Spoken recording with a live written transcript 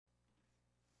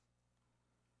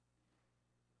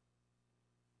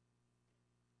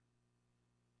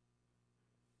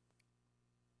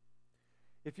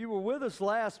If you were with us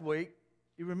last week,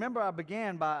 you remember I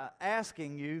began by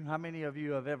asking you how many of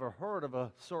you have ever heard of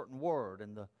a certain word,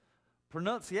 and the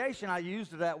pronunciation I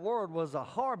used of that word was a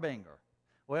harbinger.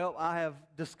 Well, I have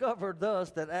discovered thus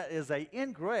that that is an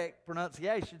incorrect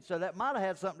pronunciation, so that might have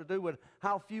had something to do with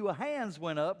how few hands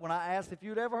went up when I asked if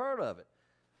you'd ever heard of it.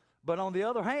 But on the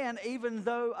other hand, even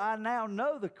though I now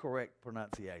know the correct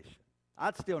pronunciation,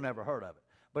 I'd still never heard of it.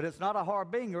 But it's not a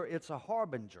harbinger, it's a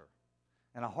harbinger.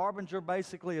 And a harbinger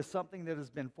basically is something that has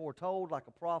been foretold, like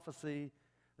a prophecy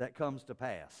that comes to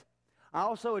pass. I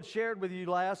also had shared with you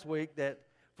last week that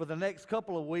for the next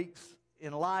couple of weeks,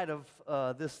 in light of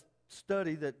this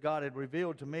study that God had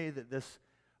revealed to me that this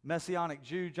Messianic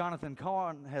Jew, Jonathan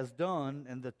Cahn, has done,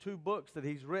 and the 2 books that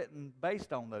he's written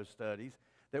based on those studies,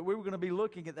 that we were going to be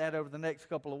looking at that over the next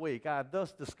couple of weeks. I have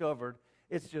thus discovered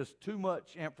it's just too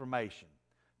much information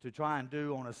to try and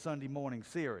do on a Sunday morning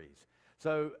series.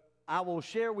 So I will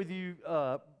share with you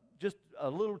just a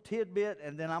little tidbit,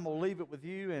 and then I'm going to leave it with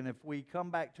you, and if we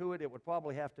come back to it, it would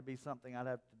probably have to be something I'd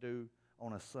have to do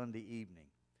on a Sunday evening.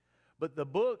 But the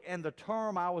book and the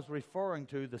term I was referring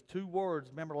to, the 2 words,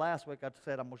 remember last week I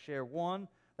said I'm going to share one,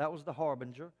 that was the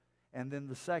harbinger, and then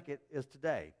the second is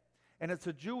today. And it's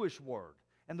a Jewish word,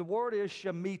 and the word is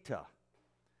Shemitah.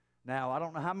 Now, I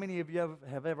don't know how many of you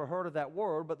have ever heard of that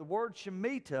word, but the word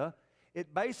Shemitah, it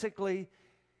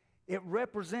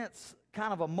represents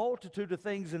kind of a multitude of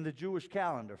things in the Jewish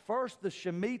calendar. First, the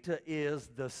Shemitah is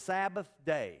the Sabbath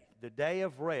day, the day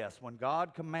of rest, when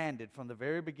God commanded from the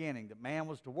very beginning that man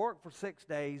was to work for 6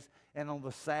 days, and on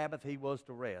the Sabbath he was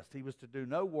to rest. He was to do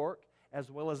no work, as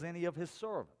well as any of his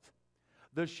servants.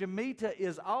 The Shemitah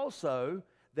is also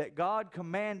that God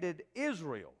commanded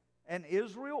Israel, and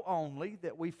Israel only,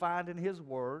 that we find in his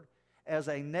word, as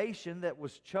a nation that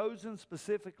was chosen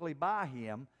specifically by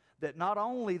him, that not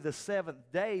only the 7th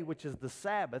day, which is the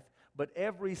Sabbath, but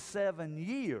every 7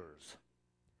 years,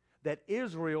 that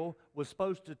Israel was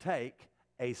supposed to take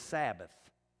a Sabbath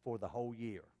for the whole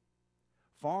year.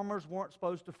 Farmers weren't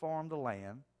supposed to farm the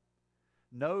land.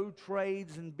 No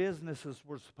trades and businesses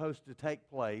were supposed to take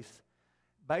place.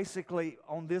 Basically,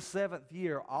 on this 7th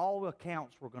year, all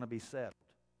accounts were going to be settled.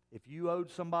 If you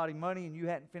owed somebody money and you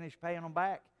hadn't finished paying them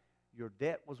back, your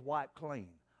debt was wiped clean.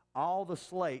 All the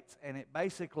slates, and it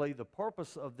basically, the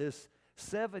purpose of this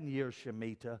 7-year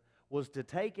Shemitah was to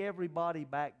take everybody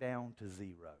back down to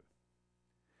zero.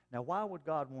 Now, why would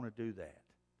God want to do that?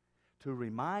 To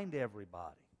remind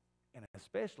everybody, and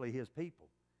especially his people,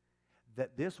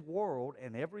 that this world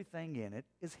and everything in it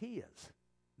is his,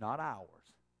 not ours.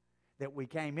 That we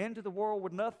came into the world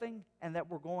with nothing, and that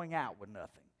we're going out with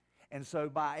nothing. And so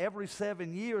by every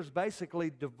 7 years, basically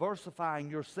diversifying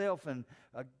yourself and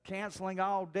canceling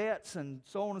all debts and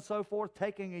so on and so forth,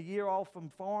 taking a year off from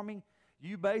farming,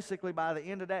 you basically, by the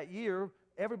end of that year,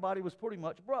 everybody was pretty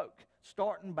much broke,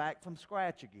 starting back from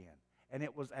scratch again. And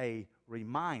it was a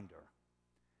reminder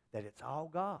that it's all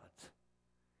God's.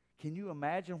 Can you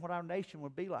imagine what our nation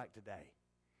would be like today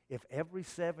if every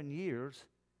 7 years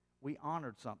we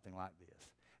honored something like this?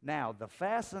 Now, the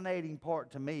fascinating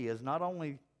part to me is not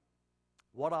only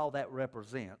what all that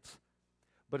represents,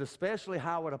 but especially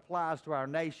how it applies to our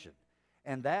nation.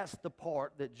 And that's the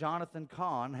part that Jonathan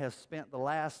Cahn has spent the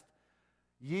last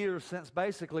years since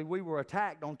basically we were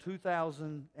attacked on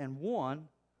 2001,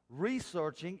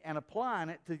 researching and applying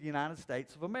it to the United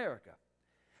States of America.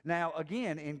 Now,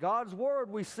 again, in God's Word,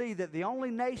 we see that the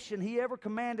only nation he ever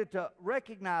commanded to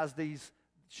recognize these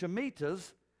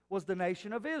Shemitahs was the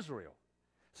nation of Israel.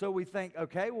 So we think,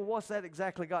 okay, well, what's that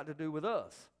exactly got to do with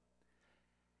us?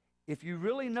 If you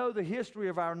really know the history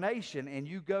of our nation and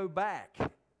you go back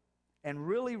and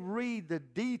really read the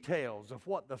details of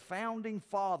what the founding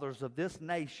fathers of this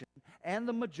nation and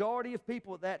the majority of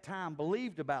people at that time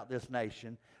believed about this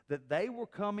nation, that they were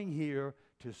coming here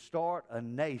to start a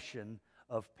nation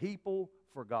of people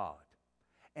for God.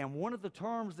 And one of the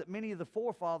terms that many of the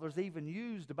forefathers even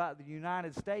used about the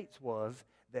United States was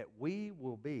that we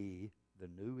will be the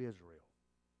new Israel.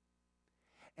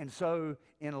 And so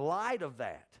in light of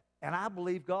that, and I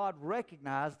believe God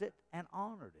recognized it and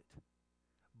honored it.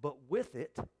 But with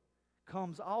it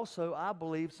comes also, I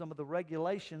believe, some of the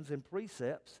regulations and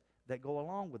precepts that go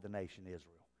along with the nation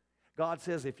Israel. God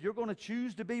says, if you're going to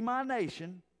choose to be my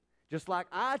nation, just like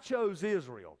I chose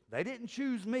Israel, they didn't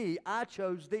choose me, I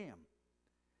chose them.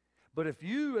 But if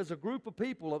you, as a group of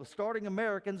people, of starting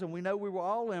Americans, and we know we were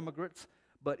all immigrants,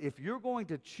 but if you're going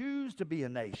to choose to be a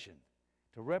nation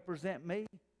to represent me,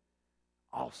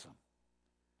 awesome.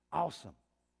 Awesome.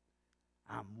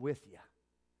 I'm with you.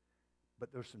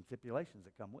 But there's some stipulations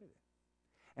that come with it.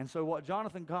 And so what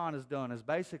Jonathan Cahn has done is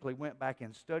basically went back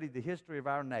and studied the history of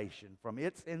our nation from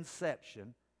its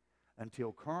inception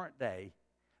until current day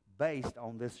based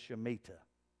on this Shemitah.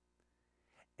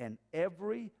 And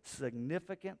every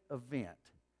significant event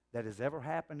that has ever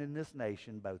happened in this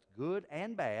nation, both good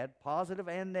and bad, positive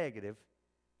and negative,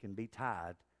 can be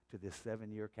tied to this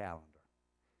 7-year calendar.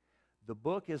 The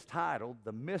book is titled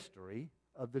The Mystery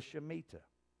of the Shemitah.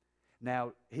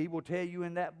 Now, he will tell you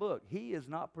in that book, he is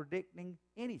not predicting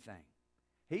anything.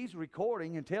 He's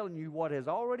recording and telling you what has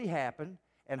already happened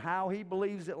and how he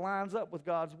believes it lines up with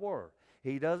God's Word.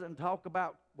 He doesn't talk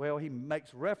about, well, he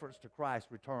makes reference to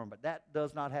Christ's return, but that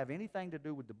does not have anything to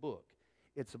do with the book.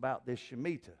 It's about this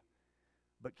Shemitah.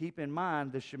 But keep in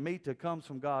mind, the Shemitah comes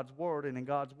from God's Word, and in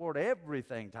God's Word,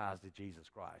 everything ties to Jesus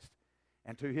Christ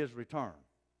and to His return.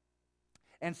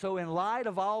 And so in light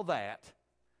of all that,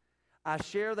 I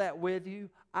share that with you.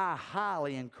 I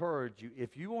highly encourage you,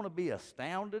 if you want to be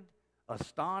astounded,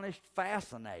 astonished,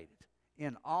 fascinated,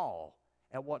 in awe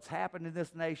at what's happened in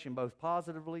this nation, both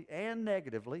positively and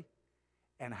negatively,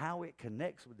 and how it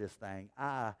connects with this thing,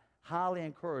 I highly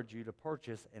encourage you to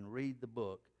purchase and read the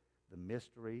book, The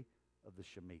Mystery of the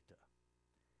Shemitah.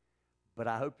 But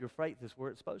I hope your faith is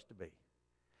where it's supposed to be.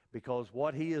 Because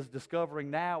what he is discovering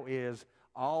now is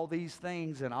all these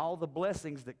things and all the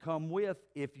blessings that come with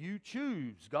if you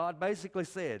choose. God basically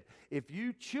said, if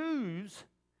you choose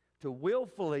to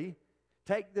willfully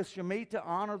take this Shemitah,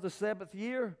 honor the 7th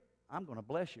year, I'm going to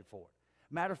bless you for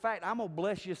it. Matter of fact, I'm going to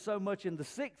bless you so much in the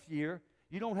 6th year,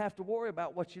 you don't have to worry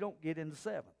about what you don't get in the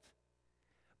 7th.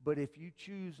 But if you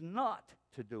choose not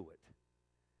to do it,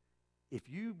 if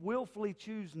you willfully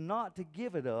choose not to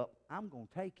give it up, I'm going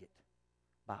to take it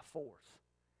by force.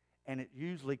 And it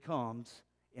usually comes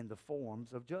in the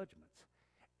forms of judgments.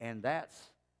 And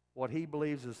that's what he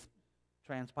believes is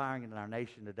transpiring in our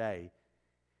nation today.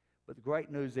 But the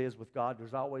great news is with God,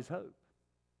 there's always hope.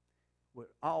 We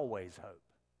always hope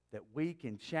that we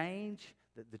can change,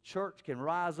 that the church can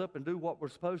rise up and do what we're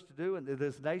supposed to do, and that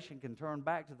this nation can turn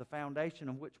back to the foundation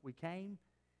in which we came,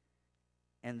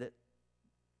 and that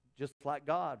just like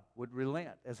God would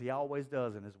relent as he always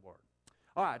does in his word.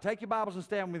 All right, take your Bibles and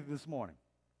stand with me this morning.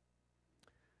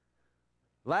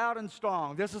 Loud and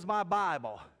strong, this is my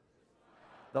Bible,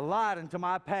 the light unto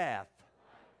my path.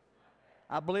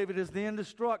 I believe it is the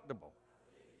indestructible,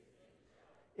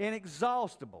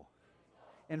 inexhaustible,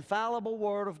 infallible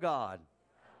Word of God.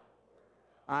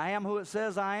 I am who it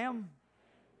says I am.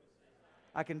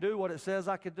 I can do what it says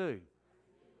I could do.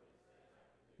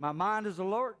 My mind is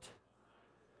alert.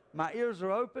 My ears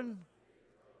are open.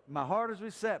 My heart is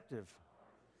receptive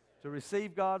to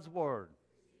receive God's Word.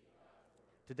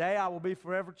 Today I will be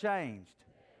forever changed.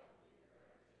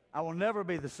 I will never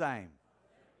be the same.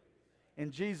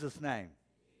 In Jesus' name,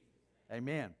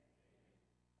 amen.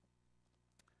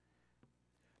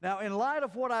 Now, in light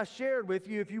of what I shared with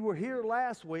you, if you were here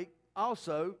last week,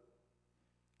 also,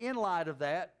 in light of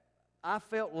that, I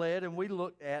felt led, and we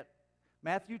looked at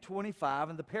Matthew 25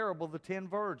 and the parable of the 10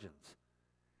 virgins.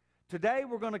 Today,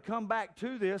 we're going to come back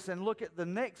to this and look at the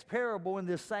next parable in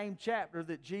this same chapter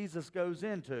that Jesus goes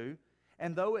into.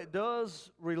 And though it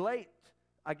does relate,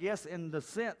 I guess, in the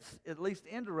sense, at least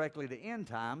indirectly, to end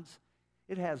times,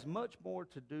 it has much more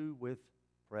to do with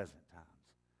present times.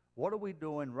 What are we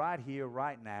doing right here,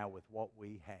 right now, with what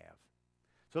we have?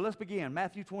 So let's begin.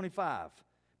 Matthew 25,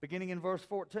 beginning in verse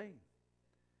 14.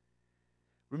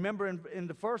 Remember in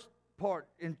the first part,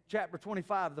 in chapter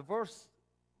 25, the verse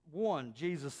 1,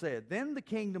 Jesus said, "Then the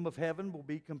kingdom of heaven will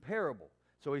be comparable."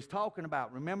 So he's talking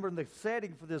about, remember the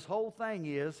setting for this whole thing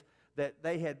is that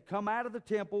they had come out of the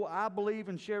temple. I believe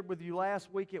and shared with you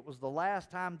last week, it was the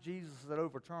last time Jesus had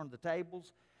overturned the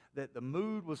tables, that the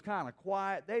mood was kind of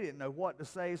quiet. They didn't know what to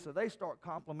say, so they start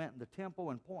complimenting the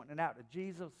temple and pointing it out to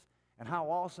Jesus and how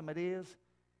awesome it is.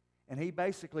 And he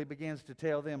basically begins to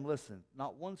tell them, listen,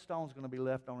 not one stone's going to be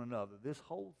left on another. This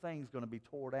whole thing's going to be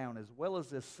tore down as well as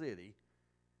this city.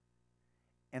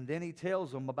 And then he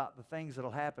tells them about the things that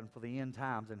will happen for the end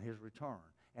times and his return.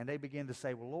 And they begin to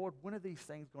say, well, Lord, when are these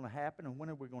things going to happen and when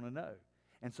are we going to know?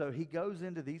 And so he goes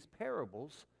into these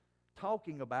parables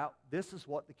talking about this is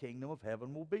what the kingdom of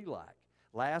heaven will be like.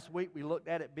 Last week we looked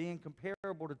at it being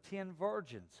comparable to 10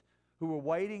 virgins who were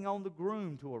waiting on the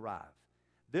groom to arrive.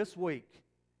 This week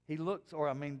he looks,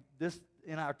 this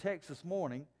in our text this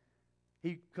morning,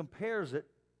 he compares it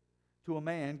to a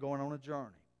man going on a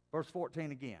journey. Verse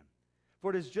 14 again.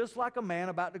 For it is just like a man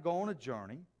about to go on a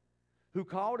journey who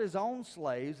called his own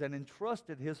slaves and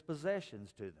entrusted his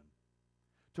possessions to them.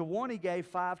 To one he gave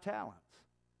 5 talents,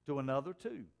 to another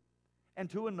 2, and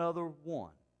to another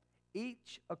 1,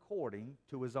 each according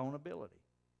to his own ability.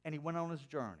 and he went on his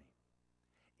journey.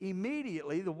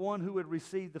 Immediately, the one who had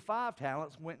received the 5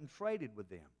 talents went and traded with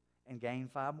them and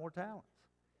gained 5 more talents.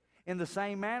 In the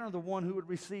same manner, the one who had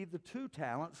received the 2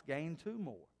 talents gained 2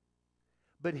 more.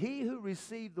 But he who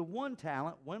received the 1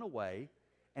 talent went away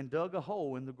and dug a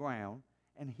hole in the ground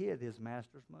and hid his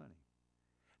master's money.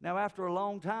 Now, after a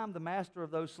long time, the master of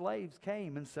those slaves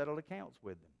came and settled accounts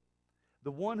with them.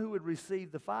 The one who had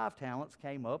received the 5 talents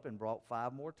came up and brought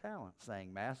 5 more talents,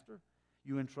 saying, Master,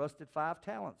 you entrusted 5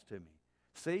 talents to me.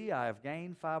 See, I have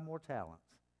gained 5 more talents.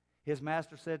 His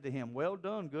master said to him, Well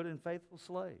done, good and faithful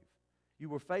slave. You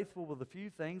were faithful with a few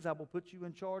things. I will put you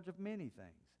in charge of many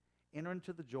things. Enter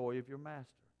into the joy of your master.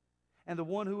 And the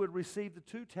one who had received the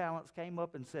 2 talents came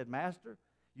up and said, Master,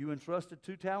 you entrusted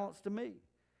 2 talents to me.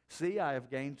 See, I have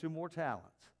gained 2 more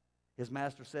talents. His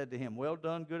master said to him, Well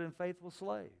done, good and faithful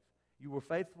slave. You were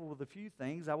faithful with a few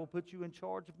things. I will put you in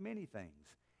charge of many things.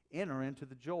 Enter into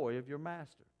the joy of your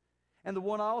master. And the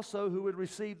one also who had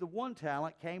received the 1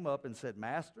 talent came up and said,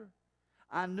 Master,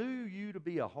 I knew you to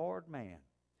be a hard man,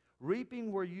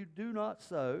 reaping where you do not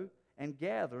sow, and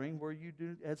gathering where you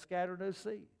had scattered no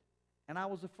seed. And I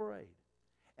was afraid.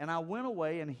 And I went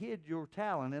away and hid your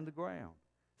talent in the ground.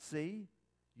 See,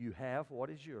 you have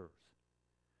what is yours.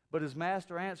 But his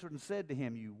master answered and said to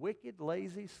him, You wicked,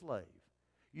 lazy slave,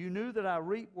 you knew that I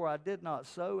reap where I did not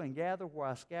sow and gather where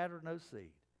I scattered no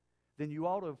seed. Then you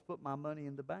ought to have put my money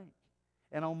in the bank.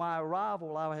 And on my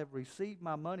arrival I have received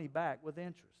my money back with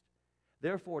interest.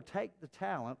 Therefore take the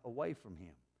talent away from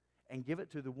him and give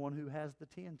it to the one who has the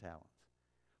 10 talents.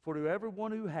 For to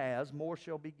everyone who has, more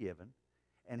shall be given,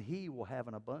 and he will have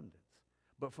an abundance.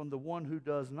 But from the one who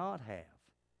does not have,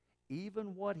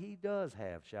 even what he does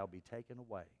have shall be taken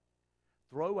away.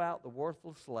 Throw out the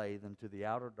worthless slave into the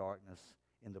outer darkness,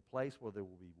 in the place where there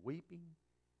will be weeping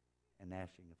and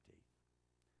gnashing of teeth.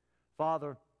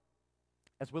 Father,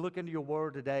 as we look into your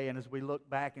word today and as we look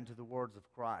back into the words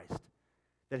of Christ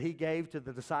that he gave to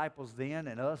the disciples then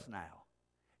and us now,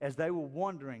 as they were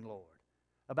wondering, Lord,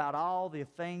 about all the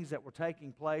things that were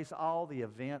taking place, all the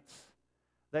events,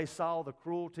 they saw the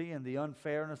cruelty and the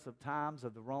unfairness of times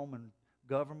of the Roman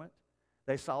government.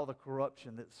 They saw the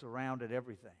corruption that surrounded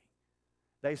everything.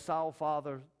 They saw,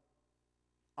 Father,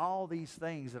 all these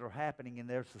things that are happening in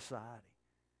their society.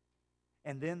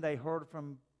 And then they heard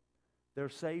from their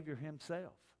Savior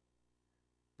himself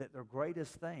that their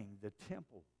greatest thing, the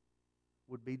temple,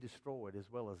 would be destroyed as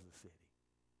well as the city.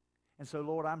 And so,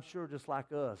 Lord, I'm sure just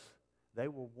like us, they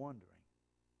were wondering,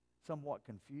 somewhat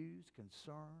confused,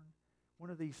 concerned, when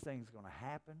are these things going to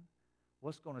happen?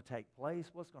 What's going to take place?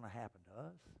 What's going to happen to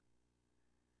us?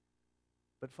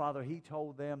 But, Father, he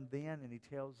told them then, and he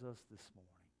tells us this morning,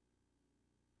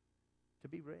 to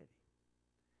be ready.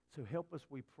 So help us,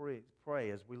 we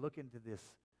pray as we look into this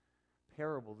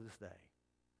parable this day,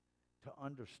 to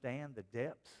understand the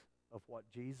depths of what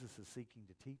Jesus is seeking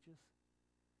to teach us,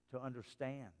 to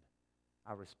understand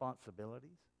our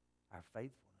responsibilities, our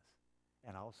faithfulness,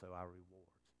 and also our rewards.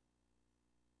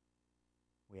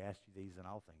 We ask you these in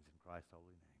all things in Christ's holy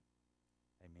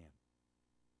name. Amen.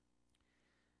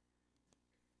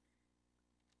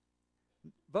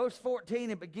 Verse 14,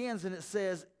 it begins and it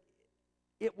says,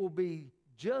 it will be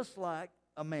just like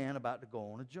a man about to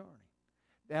go on a journey.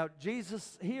 Now,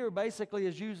 Jesus here basically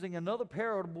is using another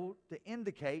parable to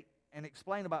indicate and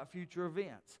explain about future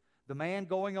events. The man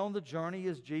going on the journey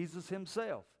is Jesus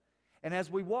himself. And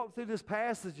as we walk through this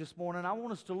passage this morning, I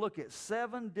want us to look at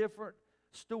 7 different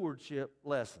stewardship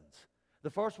lessons.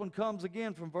 The first one comes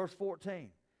again from verse 14.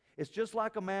 It's just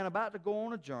like a man about to go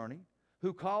on a journey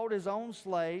who called his own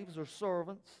slaves or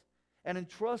servants and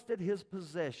entrusted his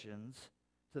possessions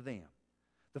to them.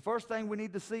 The first thing we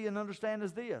need to see and understand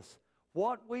is this: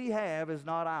 what we have is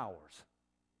not ours.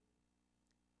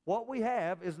 What we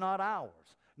have is not ours.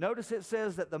 Notice it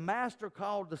says that the master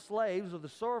called the slaves or the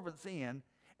servants in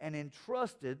and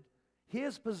entrusted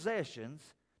his possessions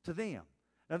to them.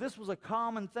 Now, this was a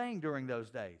common thing during those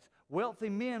days. Wealthy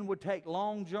men would take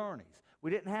long journeys.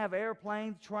 We didn't have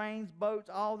airplanes, trains, boats,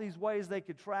 all these ways they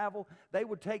could travel. They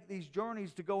would take these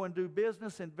journeys to go and do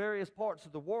business in various parts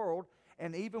of the world.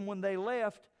 And even when they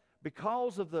left,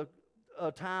 because of the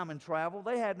time and travel,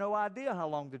 they had no idea how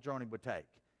long the journey would take.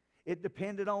 It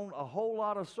depended on a whole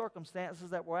lot of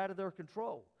circumstances that were out of their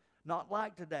control. Not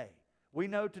like today. We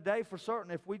know today for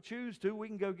certain if we choose to, we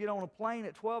can go get on a plane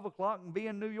at 12 o'clock and be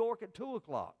in New York at 2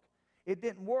 o'clock. It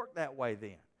didn't work that way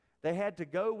then. They had to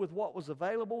go with what was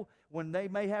available when they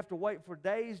may have to wait for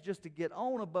days just to get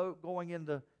on a boat going in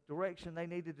the direction they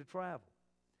needed to travel.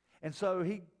 And so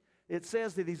it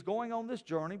says that he's going on this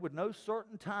journey with no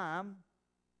certain time,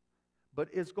 but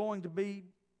it's going to be,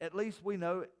 at least we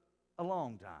know, a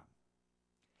long time.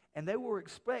 And they were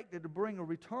expected to bring a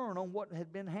return on what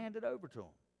had been handed over to them.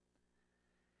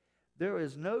 There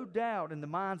is no doubt in the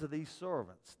minds of these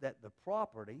servants that the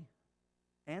property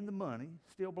and the money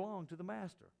still belonged to the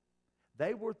master.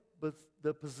 They were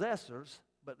the possessors,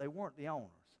 but they weren't the owners.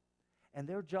 And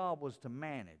their job was to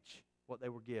manage what they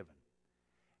were given.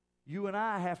 You and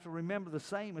I have to remember the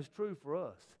same is true for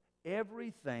us.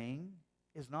 Everything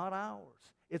is not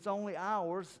ours. It's only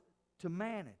ours to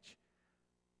manage.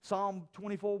 Psalm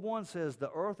 24:1 says,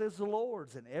 "The earth is the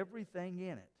Lord's and everything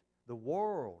in it, the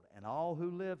world and all who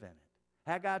live in it."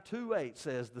 Haggai 2:8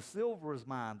 says, "The silver is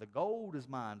mine, the gold is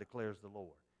mine, declares the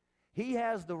Lord." He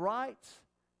has the rights,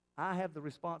 I have the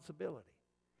responsibility.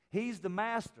 He's the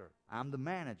master, I'm the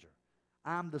manager.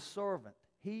 I'm the servant,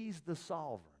 he's the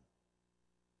sovereign.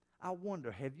 I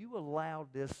wonder, have you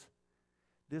allowed this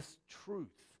truth,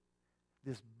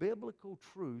 this biblical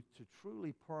truth, to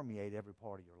truly permeate every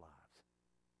part of your lives?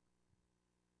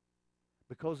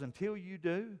 Because until you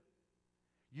do,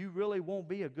 you really won't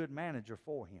be a good manager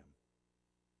for him.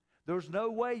 There's no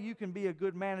way you can be a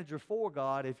good manager for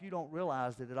God if you don't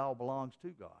realize that it all belongs to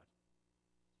God.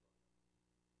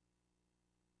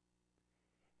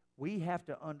 We have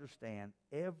to understand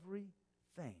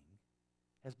everything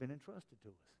has been entrusted to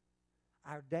us.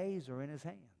 Our days are in his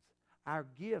hands. Our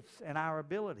gifts and our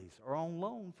abilities are on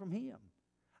loan from him.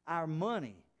 Our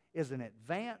money is an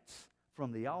advance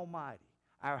from the Almighty.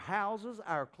 Our houses,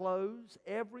 our clothes,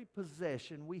 every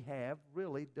possession we have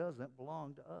really doesn't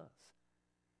belong to us.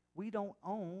 We don't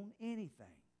own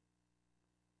anything.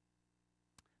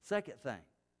 Second thing,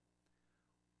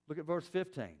 look at verse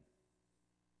 15.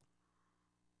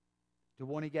 To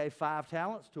one he gave 5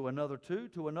 talents, to another 2,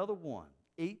 to another 1,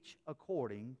 each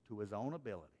according to his own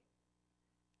ability.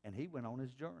 And he went on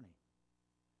his journey.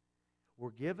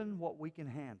 We're given what we can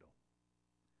handle.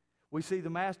 We see the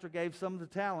master gave some of the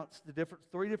talents to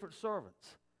 3 different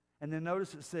servants. And then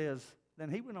notice it says, then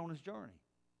he went on his journey.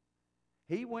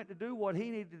 He went to do what he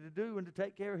needed to do and to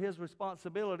take care of his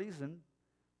responsibilities, and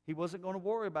he wasn't going to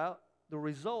worry about the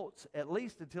results, at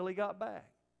least until he got back.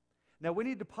 Now, we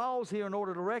need to pause here in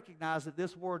order to recognize that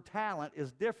this word talent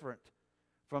is different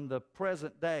from the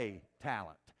present day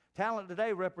talent. Talent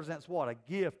today represents what? A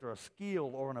gift or a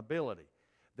skill or an ability.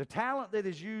 The talent that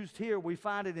is used here, we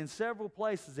find it in several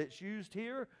places. It's used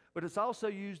here, but it's also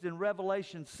used in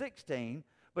Revelation 16.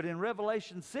 But in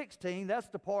Revelation 16, that's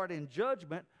the part in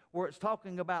judgment where it's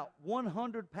talking about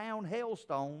 100-pound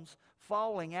hailstones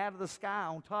falling out of the sky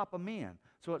on top of men.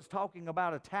 So it's talking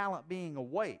about a talent being a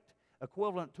weight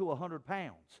equivalent to 100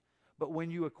 pounds. But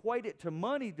when you equate it to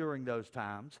money during those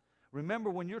times, remember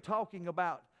when you're talking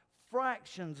about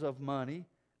fractions of money,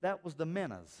 that was the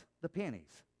minas, the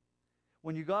pennies.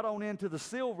 When you got on into the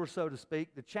silver, so to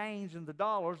speak, the change and the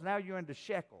dollars, now you're into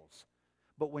shekels.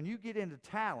 But when you get into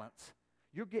talents,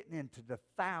 you're getting into the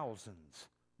thousands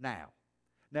now.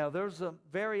 Now, there's a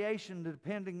variation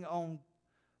depending on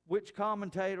which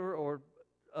commentator or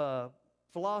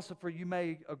philosopher you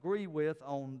may agree with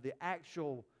on the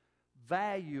actual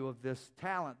value of this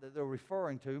talent that they're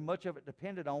referring to. Much of it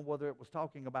depended on whether it was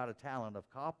talking about a talent of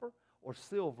copper or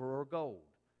silver or gold.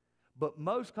 But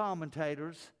most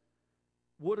commentators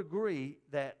would agree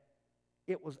that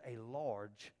it was a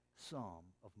large sum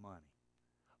of money.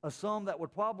 A sum that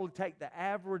would probably take the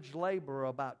average laborer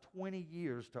about 20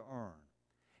 years to earn.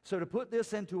 So to put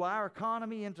this into our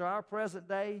economy, into our present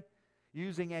day,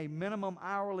 using a minimum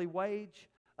hourly wage,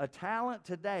 a talent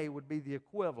today would be the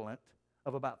equivalent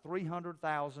of about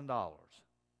 $300,000.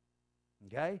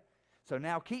 Okay? So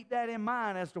now keep that in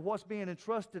mind as to what's being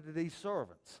entrusted to these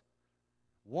servants.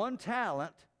 One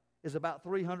talent is about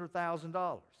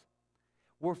 $300,000.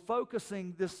 We're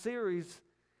focusing this series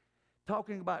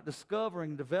talking about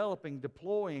discovering, developing,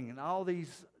 deploying, and all the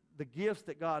gifts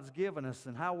that God's given us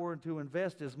and how we're to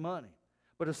invest His money.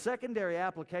 But a secondary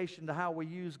application to how we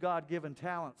use God-given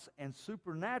talents and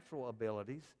supernatural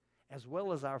abilities, as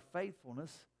well as our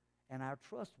faithfulness and our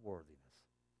trustworthiness.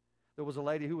 There was a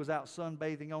lady who was out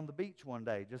sunbathing on the beach one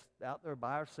day, just out there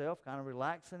by herself, kind of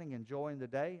relaxing and enjoying the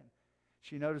day. And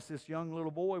she noticed this young little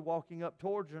boy walking up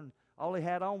towards her, and all he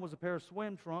had on was a pair of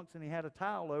swim trunks, and he had a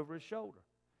towel over his shoulder.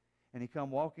 And he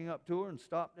come walking up to her and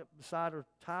stopped up beside her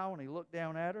towel, and he looked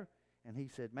down at her, and he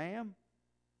said, "Ma'am,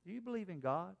 do you believe in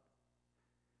God?"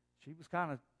 She was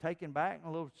kind of taken back and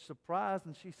a little surprised,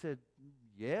 and she said,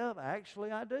 "Yeah,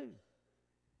 actually I do."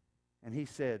 And he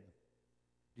said,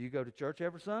 "Do you go to church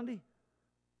every Sunday?"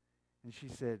 And she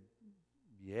said,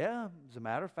 "Yeah, as a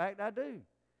matter of fact, I do."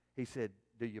 He said,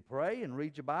 "Do you pray and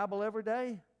read your Bible every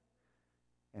day?"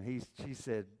 And she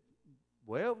said,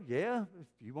 "Well, yeah, if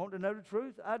you want to know the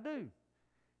truth, I do."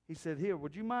 He said, "Here,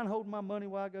 would you mind holding my money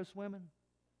while I go swimming?"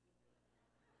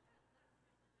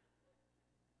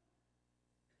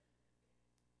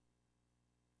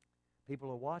 People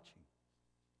are watching.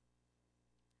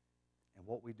 And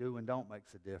what we do and don't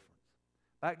makes a difference.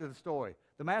 Back to the story.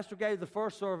 The master gave the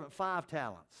first servant 5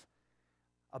 talents,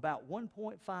 about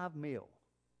 1.5 mil.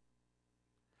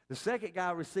 The second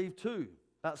guy received 2,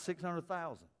 about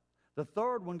 600,000. The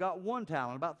third one got 1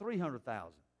 talent, about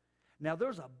 300,000. Now,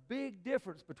 there's a big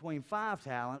difference between 5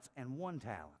 talents and 1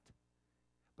 talent.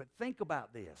 But think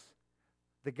about this.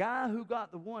 The guy who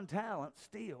got the 1 talent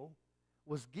still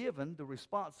was given the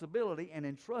responsibility and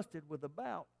entrusted with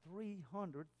about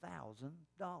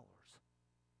 $300,000.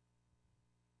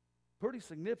 Pretty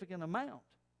significant amount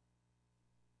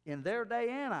in their day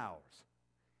and ours.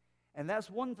 And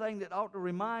that's one thing that ought to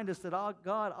remind us that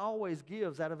God always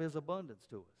gives out of His abundance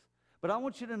to us. But I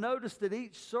want you to notice that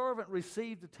each servant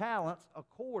received the talents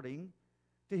according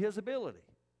to his ability.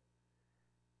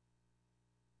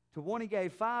 To one he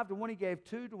gave 5, to one he gave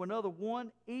 2, to another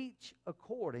 1, each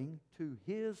according to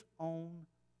his own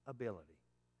ability.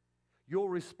 Your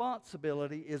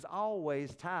responsibility is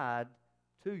always tied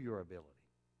to your ability.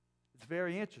 It's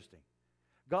very interesting.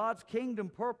 God's kingdom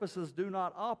purposes do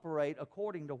not operate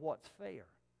according to what's fair.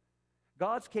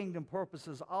 God's kingdom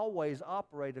purposes always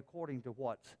operate according to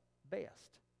what's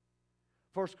best.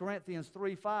 1 Corinthians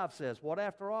 3:5 says, "What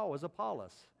after all is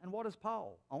Apollos, and what is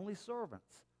Paul? Only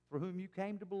servants, for whom you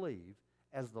came to believe,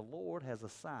 as the Lord has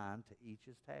assigned to each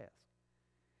his task."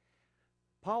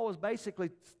 Paul was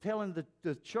basically telling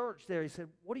the church there, he said,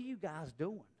 "What are you guys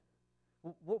doing?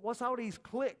 What's all these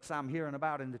cliques I'm hearing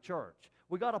about in the church?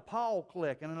 We got a Paul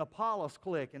clique and an Apollos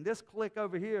clique, and this clique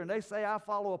over here, and they say, I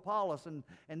follow Apollos, and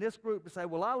this group say,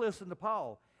 well, I listen to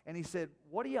Paul." And he said,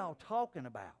 "What are y'all talking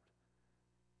about?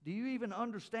 Do you even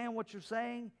understand what you're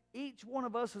saying? Each one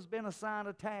of us has been assigned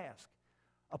a task.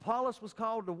 Apollos was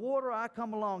called to water. I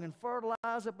come along and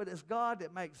fertilize it, but it's God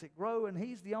that makes it grow, and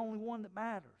He's the only one that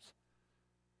matters.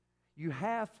 You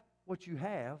have what you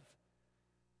have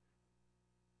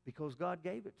because God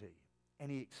gave it to you. And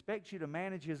He expects you to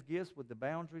manage His gifts with the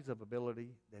boundaries of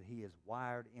ability that He has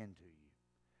wired into you.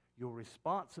 Your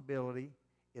responsibility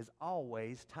is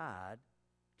always tied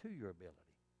to your ability.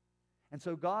 And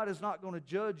so God is not going to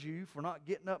judge you for not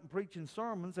getting up and preaching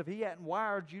sermons if He hadn't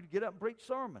wired you to get up and preach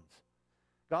sermons.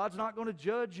 God's not going to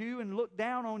judge you and look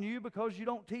down on you because you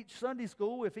don't teach Sunday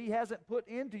school if He hasn't put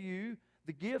into you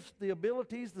the gifts, the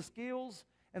abilities, the skills,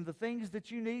 and the things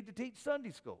that you need to teach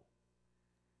Sunday school.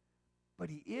 But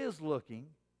He is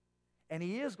looking, and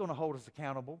He is going to hold us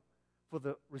accountable for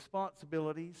the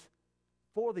responsibilities,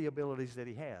 for the abilities that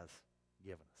He has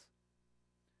given us.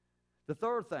 The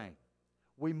third thing,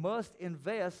 we must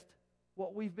invest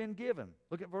what we've been given.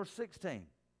 Look at verse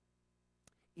 16.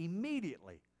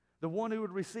 Immediately, the one who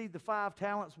had received the 5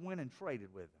 talents went and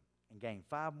traded with them and gained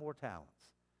 5 more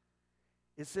talents.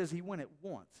 It says he went at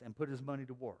once and put his money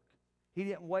to work. He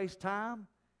didn't waste time.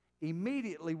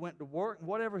 Immediately went to work, and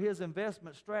whatever his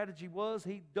investment strategy was,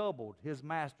 he doubled his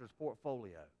master's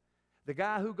portfolio. The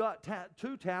guy who got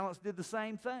 2 talents did the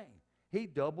same thing. He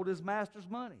doubled his master's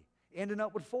money, ending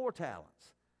up with 4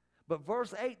 talents. But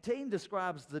verse 18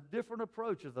 describes the different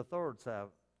approach of the third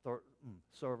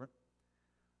servant.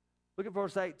 Look at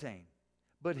verse 18.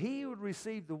 But he who had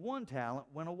received the 1 talent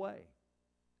went away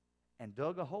and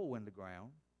dug a hole in the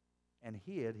ground and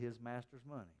hid his master's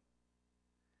money.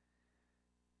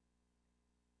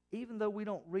 Even though we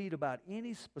don't read about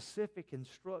any specific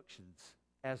instructions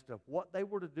as to what they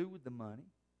were to do with the money,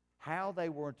 how they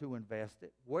were to invest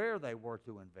it, where they were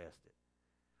to invest it,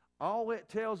 all it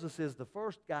tells us is the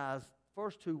first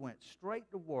 2 went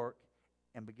straight to work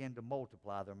and began to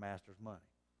multiply their master's money.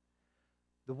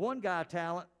 The one guy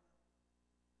talent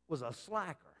was a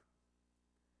slacker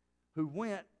who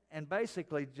went and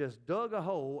basically just dug a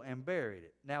hole and buried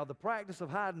it. Now, the practice of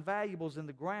hiding valuables in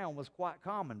the ground was quite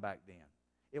common back then.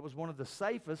 It was one of the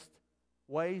safest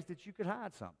ways that you could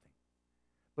hide something.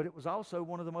 But it was also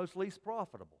one of the most least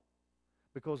profitable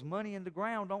because money in the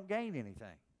ground don't gain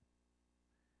anything.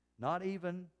 Not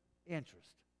even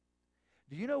interest.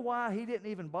 Do you know why he didn't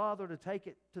even bother to take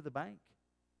it to the bank?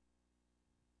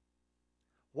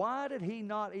 Why did he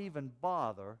not even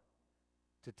bother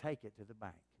to take it to the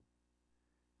bank?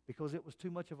 Because it was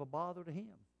too much of a bother to him.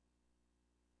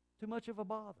 Too much of a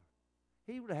bother.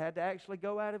 He would have had to actually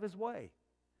go out of his way.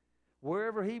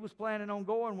 Wherever he was planning on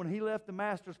going when he left the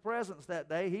master's presence that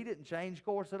day, he didn't change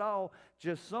course at all.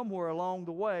 Just somewhere along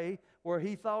the way where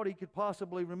he thought he could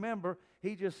possibly remember,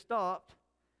 he just stopped,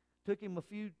 took him a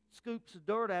few scoops of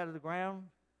dirt out of the ground,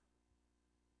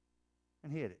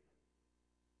 and hid it.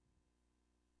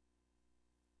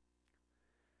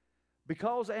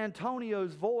 Because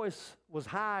Antonio's voice was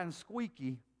high and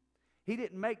squeaky, he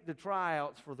didn't make the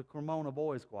tryouts for the Cremona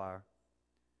Boys Choir.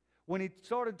 When he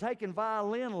started taking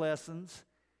violin lessons,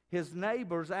 his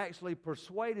neighbors actually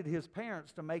persuaded his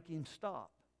parents to make him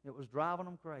stop. It was driving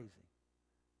them crazy.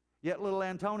 Yet little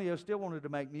Antonio still wanted to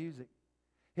make music.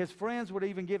 His friends would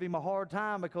even give him a hard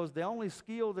time because the only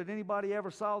skill that anybody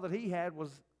ever saw that he had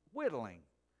was whittling.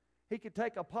 He could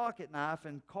take a pocket knife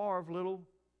and carve little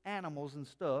animals and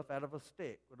stuff out of a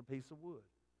stick with a piece of wood.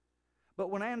 But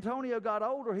when Antonio got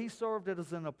older, he served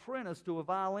as an apprentice to a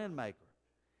violin maker.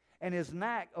 And his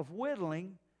knack of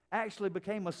whittling actually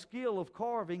became a skill of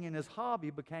carving, and his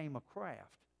hobby became a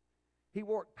craft. He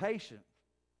worked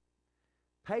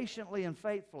patiently and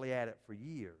faithfully at it for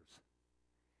years.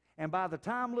 And by the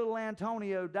time little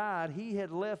Antonio died, he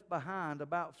had left behind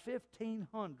about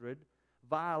 1,500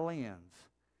 violins,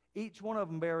 each one of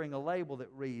them bearing a label that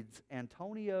reads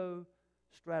Antonio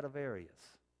Stradivarius.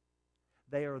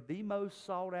 They are the most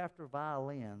sought-after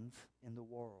violins in the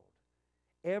world.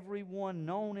 Every one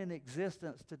known in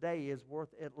existence today is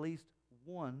worth at least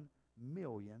 $1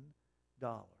 million.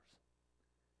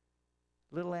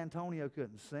 Little Antonio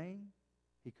couldn't sing,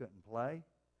 he couldn't play,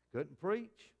 couldn't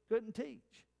preach, couldn't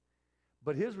teach.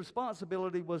 But his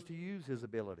responsibility was to use his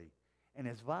ability. And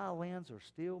his violins are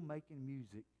still making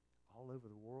music all over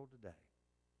the world today.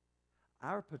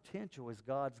 Our potential is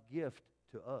God's gift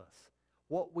to us.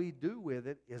 What we do with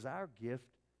it is our gift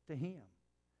to Him.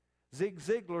 Zig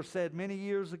Ziglar said many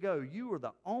years ago, you are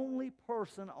the only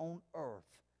person on earth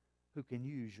who can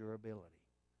use your ability.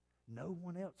 No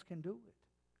one else can do it.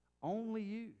 Only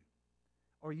you.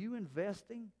 Are you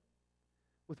investing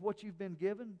with what you've been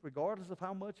given, regardless of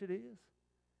how much it is?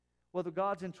 Whether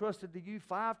God's entrusted to you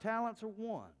 5 talents or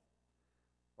 1,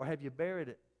 or have you buried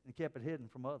it and kept it hidden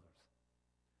from others?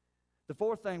 The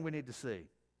fourth thing we need to see,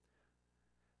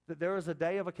 that there is a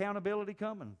day of accountability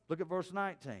coming. Look at verse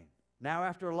 19. Now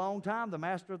after a long time, the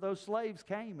master of those slaves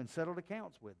came and settled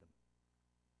accounts with them.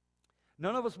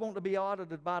 None of us want to be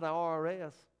audited by the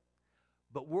IRS,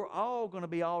 but we're all going to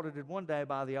be audited one day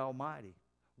by the Almighty.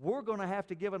 We're going to have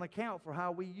to give an account for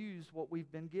how we use what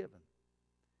we've been given.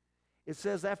 It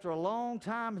says after a long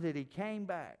time that he came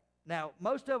back. Now,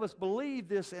 most of us believe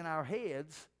this in our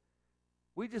heads.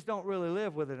 We just don't really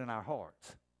live with it in our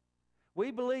hearts. We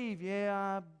believe,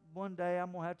 one day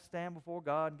I'm going to have to stand before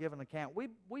God and give an account.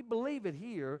 We believe it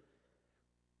here.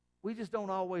 We just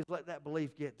don't always let that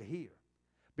belief get to here.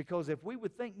 Because if we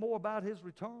would think more about His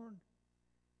return,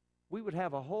 we would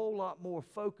have a whole lot more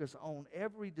focus on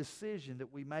every decision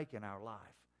that we make in our life.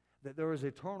 That there is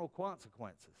eternal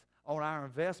consequences on our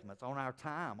investments, on our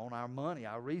time, on our money,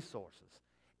 our resources.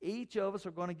 Each of us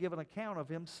are going to give an account of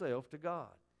himself to God.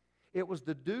 It was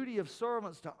the duty of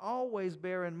servants to always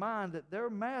bear in mind that their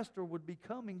master would be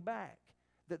coming back,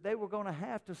 that they were going to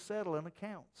have to settle in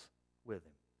accounts with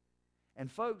him. And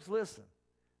folks, listen,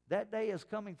 that day is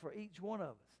coming for each one of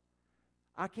us.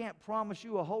 I can't promise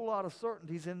you a whole lot of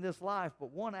certainties in this life,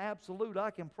 but one absolute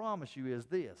I can promise you is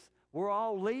this. We're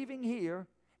all leaving here,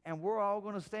 and we're all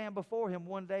going to stand before Him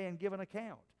one day and give an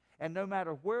account. And no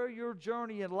matter where your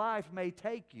journey in life may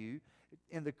take you,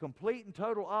 in the complete and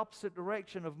total opposite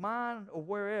direction of mine or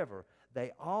wherever,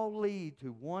 they all lead to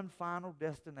one final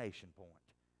destination point.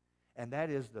 And that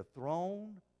is the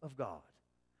throne of God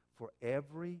for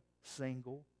every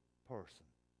single person.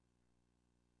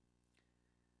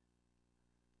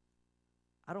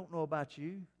 I don't know about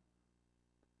you,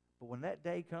 but when that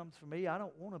day comes for me, I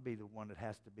don't want to be the one that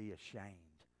has to be ashamed.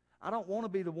 I don't want to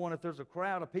be the one, if there's a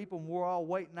crowd of people and we're all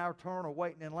waiting our turn or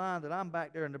waiting in line, that I'm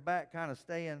back there in the back kind of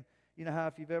staying. You know how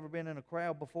if you've ever been in a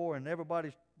crowd before and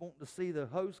everybody's wanting to see the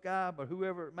host guy, but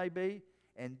whoever it may be,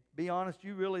 and be honest,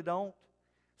 you really don't.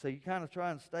 So you kind of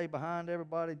try and stay behind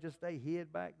everybody and just stay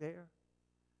hid back there.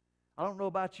 I don't know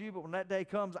about you, but when that day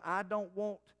comes, I don't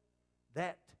want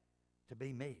that to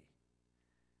be me.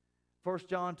 1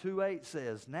 John 2:8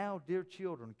 says, now, dear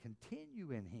children,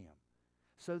 continue in Him,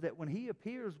 so that when He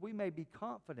appears, we may be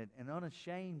confident and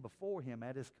unashamed before Him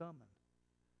at His coming.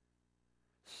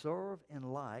 Serve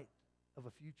in light of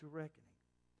a future reckoning.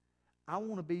 I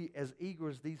want to be as eager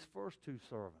as these first 2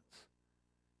 servants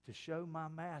to show my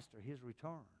master His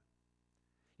return.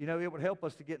 You know, it would help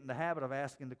us to get in the habit of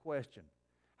asking the question,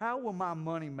 how will my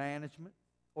money management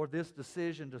or this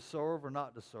decision to serve or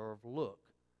not to serve look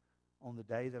on the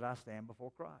day that I stand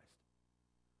before Christ?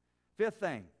 5th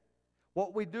thing,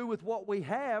 what we do with what we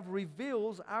have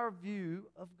reveals our view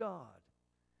of God.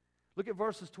 Look at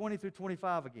verses 20 through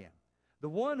 25 again. The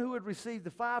one who had received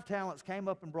the 5 talents came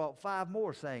up and brought 5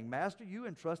 more, saying, Master, you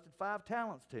entrusted 5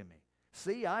 talents to me.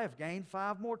 See, I have gained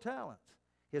 5 more talents.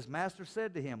 His master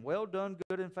said to him, "Well done,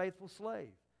 good and faithful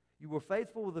slave. You were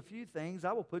faithful with a few things.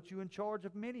 I will put you in charge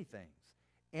of many things.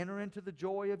 Enter into the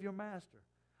joy of your master."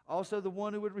 Also the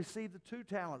one who had received the 2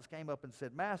 talents came up and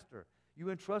said, "Master, you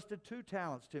entrusted 2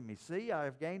 talents to me. See, I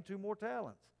have gained 2 more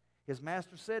talents." His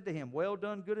master said to him, "Well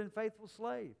done, good and faithful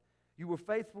slave. You were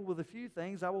faithful with a few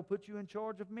things. I will put you in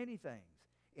charge of many things.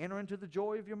 Enter into the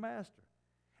joy of your master."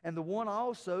 And the one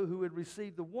also who had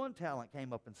received the 1 talent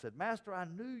came up and said, "Master, I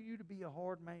knew you to be a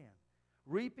hard man,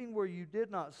 reaping where you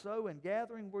did not sow and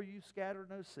gathering where you scattered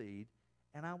no seed,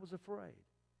 and I was afraid.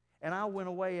 And I went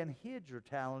away and hid your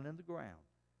talent in the ground.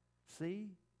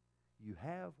 See, you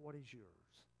have what is yours."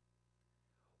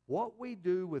 What we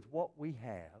do with what we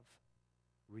have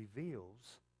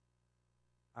reveals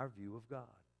our view of God.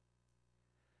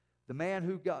 The man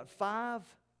who got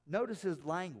 5, notice his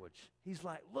language. He's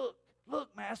like, look,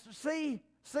 master, see,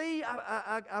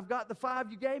 I've got the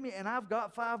 5 you gave me, and I've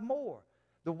got 5 more.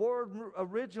 The word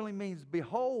originally means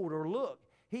behold or look.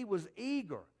 He was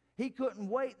eager. He couldn't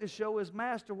wait to show his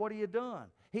master what he had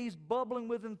done. He's bubbling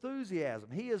with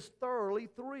enthusiasm. He is thoroughly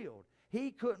thrilled.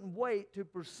 He couldn't wait to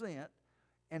present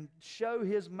and show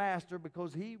his master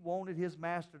because he wanted his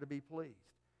master to be pleased.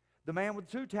 The man with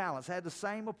 2 talents had the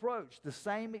same approach, the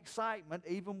same excitement,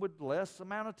 even with less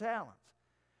amount of talents.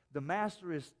 The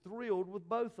master is thrilled with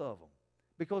both of them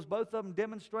because both of them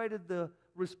demonstrated the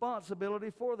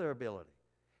responsibility for their ability.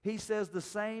 He says the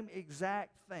same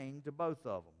exact thing to both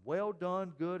of them. "Well done,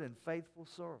 good and faithful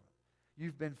servant.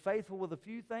 You've been faithful with a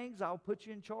few things. I'll put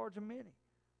you in charge of many."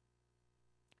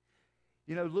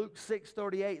 You know, Luke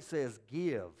 6:38 says,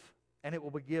 "Give, and it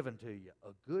will be given to you.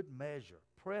 A good measure,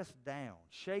 pressed down,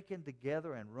 shaken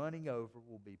together, and running over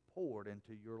will be poured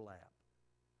into your lap.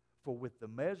 For with the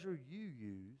measure you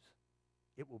use,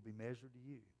 it will be measured to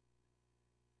you."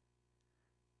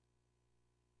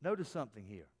 Notice something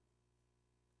here.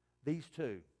 These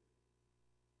 2,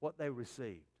 what they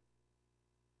received.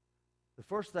 The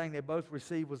first thing they both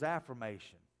received was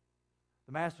affirmation.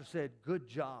 The master said, "Good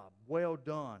job, well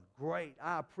done, great,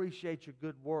 I appreciate your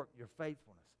good work, your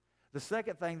faithfulness." The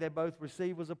second thing they both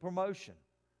received was a promotion.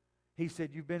 He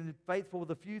said, "You've been faithful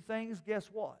with a few things, guess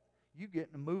what? You're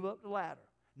getting to move up the ladder.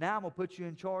 Now I'm going to put you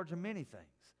in charge of many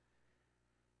things."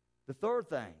 The third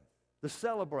thing, the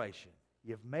celebration.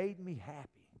 "You've made me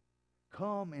happy.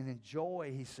 Come and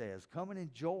enjoy," he says. "Come and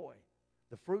enjoy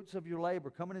the fruits of your labor.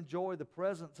 Come and enjoy the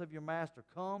presence of your master.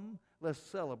 Come, let's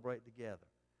celebrate together."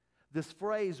 This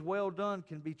phrase, "well done,"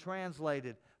 can be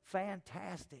translated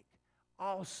fantastic,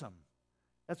 awesome.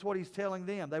 That's what he's telling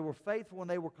them. They were faithful and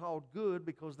they were called good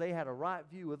because they had a right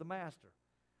view of the master.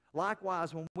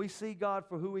 Likewise, when we see God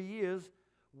for who he is,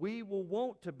 we will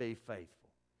want to be faithful.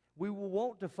 We will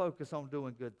want to focus on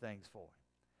doing good things for him.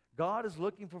 God is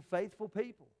looking for faithful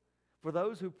people, for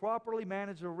those who properly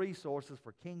manage their resources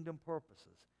for kingdom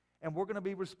purposes. And we're going to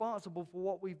be responsible for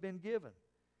what we've been given.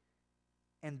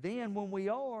 And then when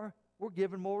we're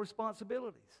given more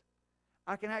responsibilities.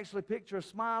 I can actually picture a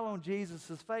smile on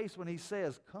Jesus' face when he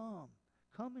says, come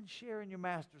and share in your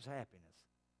master's happiness.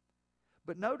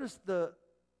 But notice the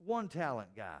 1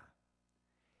 talent guy.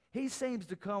 He seems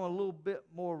to come a little bit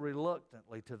more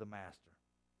reluctantly to the master.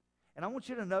 And I want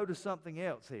you to notice something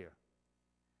else here.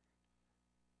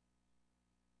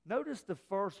 Notice the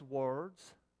first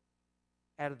words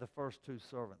out of the first 2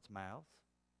 servants' mouths.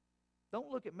 Don't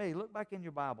look at me. Look back in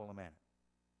your Bible a minute.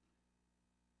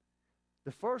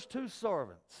 The first 2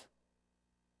 servants,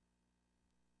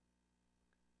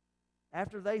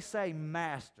 after they say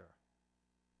master,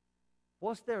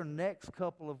 what's their next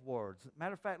couple of words?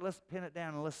 Matter of fact, let's pin it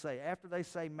down and let's say, after they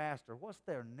say master, what's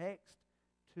their next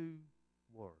 2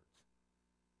 words?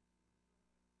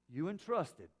 You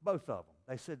entrusted, both of them.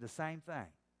 They said the same thing.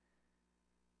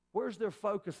 Where's their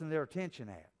focus and their attention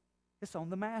at? It's on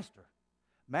the master.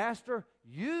 Master,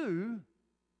 you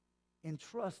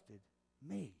entrusted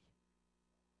me.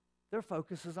 Their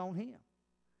focus is on him.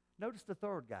 Notice the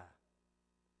third guy.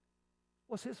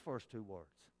 What's his first 2 words?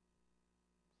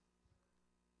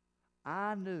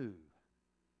 I knew.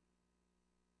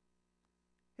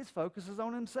 His focus is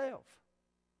on himself.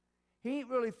 He ain't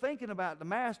really thinking about the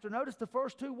master. Notice the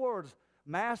first 2 words.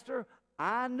 Master,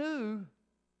 I knew.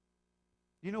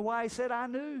 You know why he said I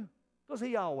knew? Because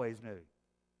he always knew.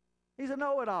 He's a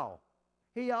know-it-all.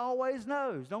 He always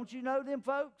knows. Don't you know them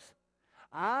folks?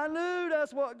 I knew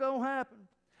that's what's going to happen.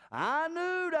 I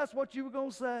knew that's what you were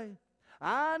going to say.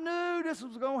 I knew this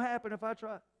was going to happen if I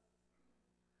tried.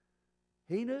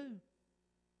 He knew.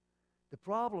 The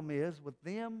problem is with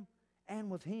them and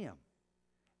with him.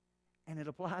 And it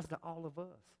applies to all of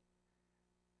us.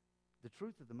 The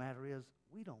truth of the matter is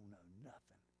we don't know nothing.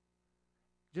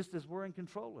 just as we're in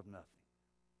control of nothing.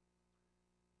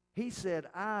 He said,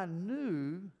 I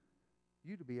knew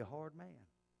you to be a hard man.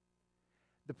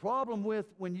 The problem with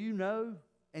when you know,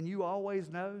 and you always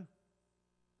know,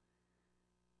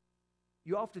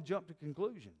 you often jump to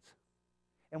conclusions.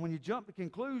 And when you jump to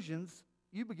conclusions,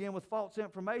 you begin with false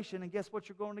information, and guess what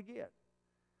you're going to get?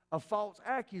 A false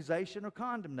accusation or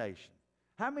condemnation.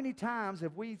 How many times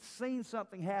have we seen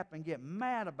something happen, get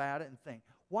mad about it, and think,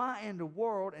 why in the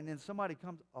world? And then somebody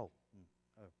comes,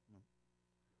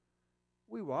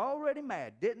 we were already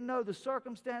mad. Didn't know the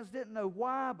circumstance, didn't know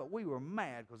why, but we were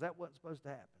mad because that wasn't supposed to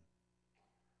happen.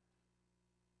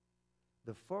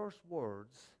 The first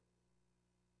words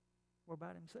were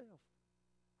about himself.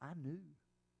 I knew.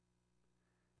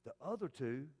 The other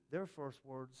two, their first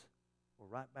words were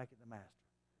right back at the master.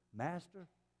 Master,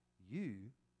 you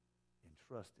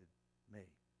entrusted me.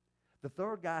 The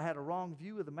third guy had a wrong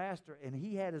view of the master, and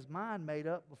he had his mind made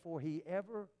up before he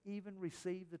ever even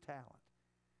received the talent.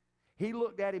 He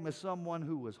looked at him as someone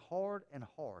who was hard and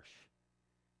harsh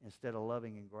instead of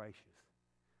loving and gracious.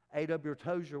 A.W.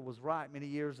 Tozer was right many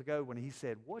years ago when he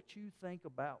said, what you think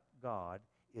about God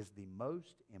is the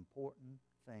most important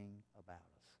thing about us.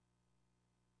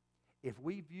 If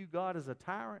we view God as a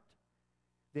tyrant,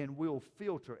 then we'll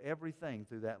filter everything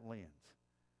through that lens.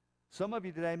 Some of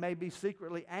you today may be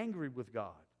secretly angry with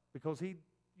God because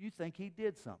you think He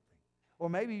did something. Or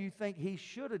maybe you think He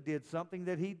should have did something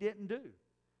that He didn't do.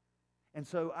 And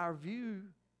so our view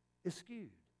is skewed.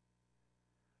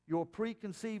 Your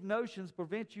preconceived notions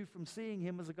prevent you from seeing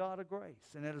Him as a God of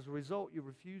grace. And as a result, you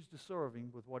refuse to serve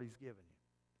Him with what He's given you.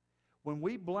 When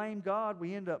we blame God,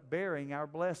 we end up bearing our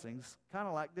blessings, kind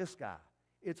of like this guy.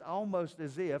 It's almost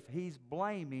as if he's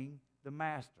blaming the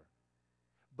master.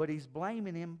 But he's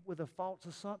blaming him with a false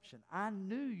assumption. I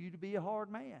knew you to be a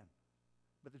hard man.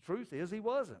 But the truth is, he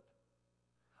wasn't.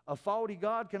 A faulty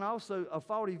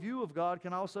view of God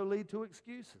can also lead to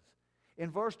excuses.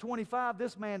 In verse 25,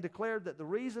 this man declared that the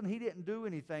reason he didn't do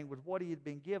anything with what he had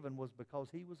been given was because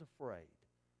he was afraid.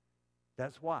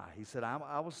 That's why. He said,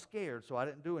 I was scared, so I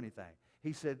didn't do anything.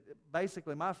 He said,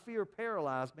 basically, my fear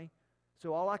paralyzed me,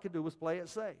 so all I could do was play it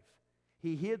safe.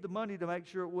 He hid the money to make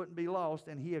sure it wouldn't be lost,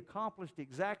 and he accomplished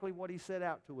exactly what he set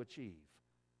out to achieve.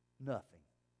 Nothing.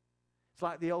 It's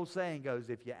like the old saying goes,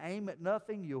 if you aim at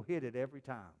nothing, you'll hit it every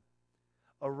time.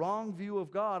 A wrong view of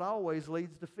God always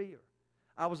leads to fear.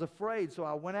 I was afraid, so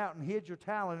I went out and hid your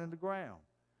talent in the ground.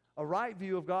 A right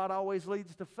view of God always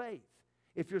leads to faith.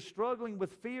 If you're struggling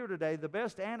with fear today, the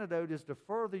best antidote is to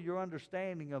further your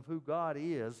understanding of who God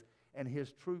is and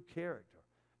His true character.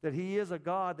 That He is a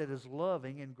God that is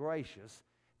loving and gracious,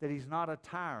 that He's not a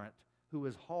tyrant who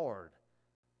is hard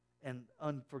and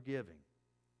unforgiving.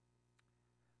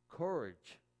 Courage,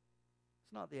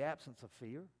 it's not the absence of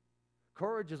fear.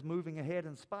 Courage is moving ahead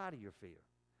in spite of your fear.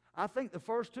 I think the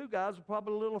first two guys were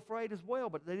probably a little afraid as well,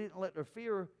 but they didn't let their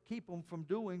fear keep them from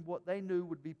doing what they knew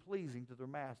would be pleasing to their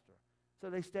master. So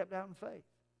they stepped out in faith.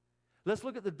 Let's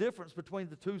look at the difference between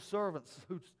the two servants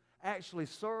who actually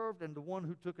served and the one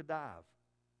who took a dive.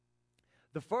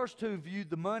 The first two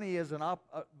viewed the money as an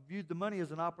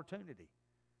opportunity.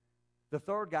 The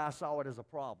third guy saw it as a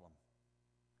problem.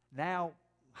 Now,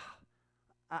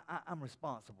 I'm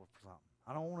responsible for something.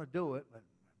 I don't want to do it, but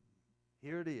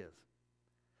here it is.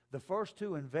 The first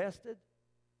two invested.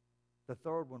 The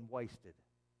third one wasted.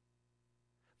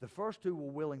 The first two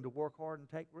were willing to work hard and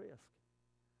take risk.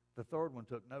 The third one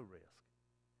took no risk.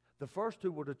 The first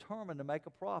two were determined to make a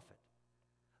profit.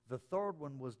 The third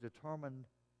one was determined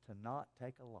to not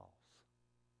take a loss.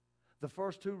 The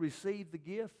first two received the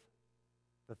gift.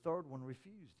 The third one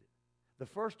refused it. The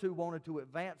first two wanted to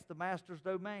advance the master's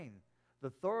domain. The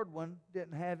third one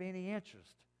didn't have any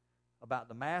interest about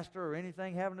the master or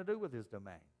anything having to do with his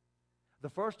domain. The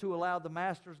first two allowed the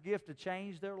master's gift to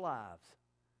change their lives.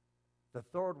 The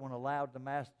third one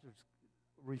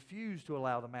refused to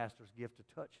allow the master's gift to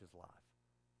touch his life.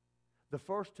 The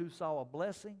first two saw a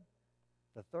blessing.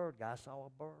 The third guy saw a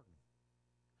burden.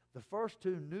 The first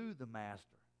two knew the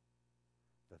master.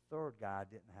 The third guy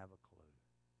didn't have a clue.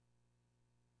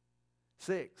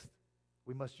 Sixth,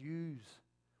 we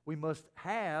must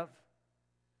have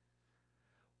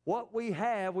what we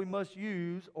have, we must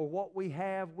use, or what we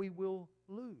have, we will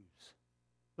lose.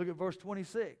 Look at verse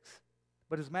 26.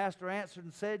 But his master answered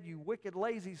and said, you wicked,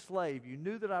 lazy slave, you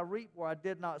knew that I reap where I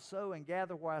did not sow and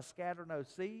gather where I scatter no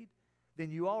seed.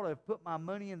 Then you ought to have put my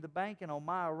money in the bank, and on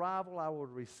my arrival I would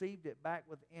have received it back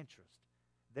with interest.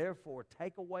 Therefore,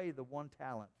 take away the 1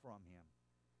 talent from him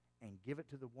and give it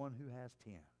to the one who has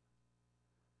 10.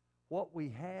 What we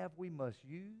have, we must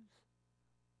use,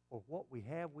 or what we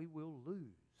have, we will lose.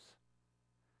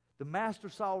 The master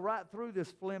saw right through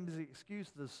this flimsy excuse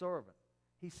of the servant.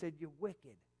 He said, "You're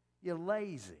wicked. You're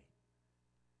lazy."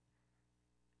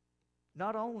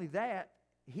 Not only that,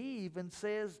 he even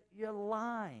says, "You're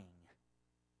lying."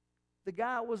 The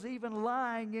guy was even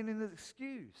lying in an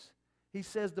excuse. He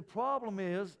says, "The problem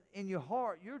is, in your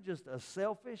heart, you're just a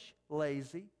selfish,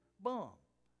 lazy bum.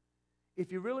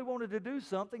 If you really wanted to do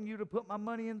something, you'd have put my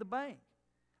money in the bank.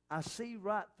 I see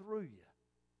right through you."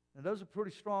 Now, those are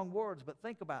pretty strong words, but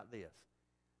think about this.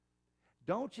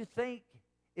 Don't you think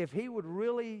if he would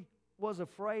really was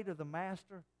afraid of the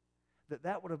master,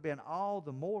 that would have been all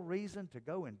the more reason to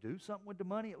go and do something with the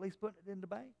money, at least putting it in the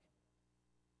bank?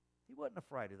 He wasn't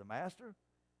afraid of the master.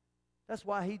 That's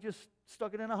why he just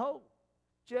stuck it in a hole,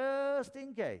 just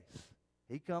in case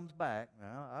he comes back.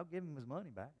 Now, I'll give him his money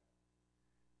back.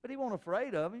 But he wasn't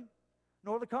afraid of him,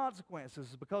 nor the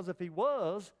consequences, because if he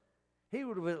was, he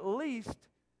would have at least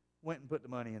went and put the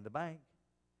money in the bank.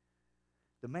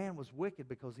 The man was wicked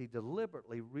because he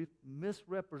deliberately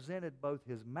misrepresented both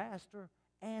his master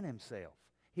and himself.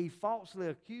 He falsely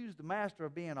accused the master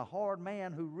of being a hard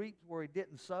man who reaped where he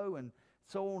didn't sow, and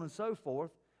so on and so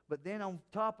forth. But then on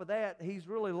top of that, he's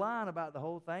really lying about the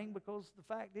whole thing, because the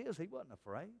fact is he wasn't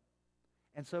afraid.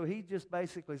 And so he just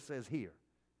basically says,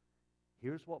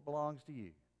 here's what belongs to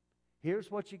you.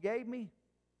 Here's what you gave me.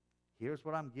 Here's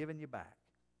what I'm giving you back.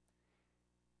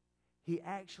 He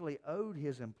actually owed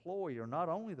his employer not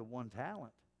only the one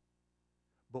talent,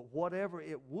 but whatever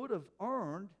it would have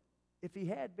earned if he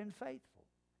had been faithful,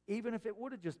 even if it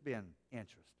would have just been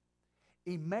interest.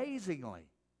 Amazingly,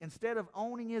 instead of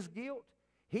owning his guilt,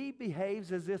 he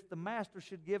behaves as if the master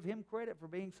should give him credit for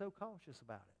being so cautious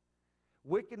about it.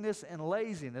 Wickedness and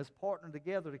laziness partner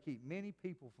together to keep many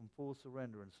people from full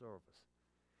surrender and service.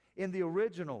 In the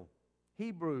original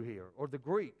Hebrew here, or the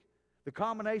Greek, the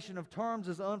combination of terms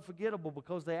is unforgettable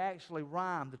because they actually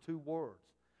rhyme the two words.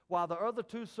 While the other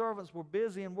two servants were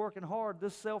busy and working hard,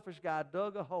 this selfish guy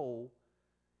dug a hole.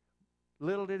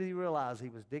 Little did he realize he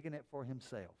was digging it for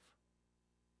himself.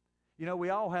 You know,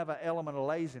 we all have an element of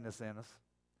laziness in us,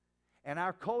 and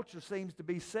our culture seems to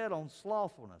be set on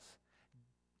slothfulness.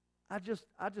 I just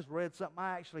read something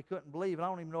I actually couldn't believe, and I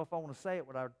don't even know if I want to say it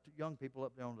with our young people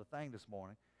up there on the thing this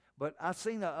morning. But I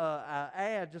seen an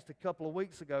ad just a couple of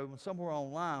weeks ago somewhere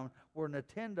online where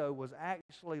Nintendo was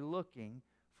actually looking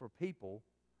for people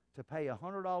to pay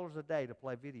 $100 a day to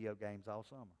play video games all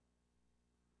summer.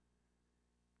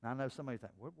 Now, I know somebody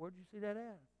think, where'd you see that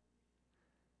ad?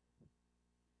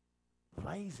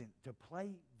 Lazy to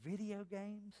play video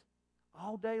games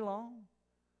all day long?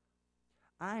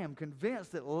 I am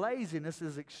convinced that laziness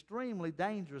is extremely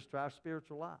dangerous to our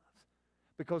spiritual lives.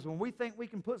 Because when we think we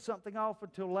can put something off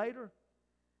until later,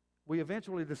 we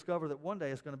eventually discover that one day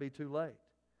it's going to be too late.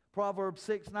 Proverbs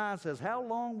 6:9 says, "How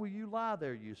long will you lie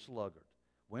there, you sluggard?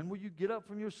 When will you get up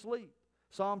from your sleep?"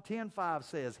 Psalm 10:5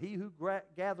 says, "He who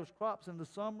gathers crops in the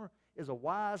summer is a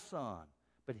wise son,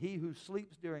 but he who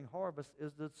sleeps during harvest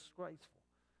is disgraceful."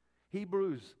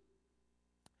 Hebrews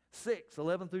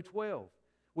 6:11-12.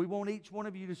 We want each one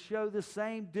of you to show the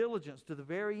same diligence to the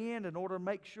very end in order to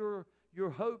make sure your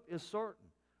hope is certain.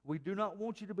 We do not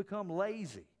want you to become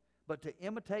lazy, but to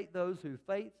imitate those who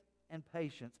faith and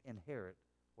patience inherit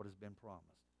what has been promised.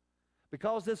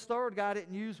 Because this third guy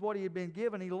didn't use what he had been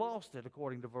given, he lost it,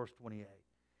 according to verse 28.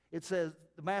 It says,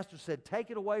 the master said, "Take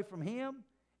it away from him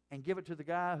and give it to the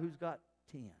guy who's got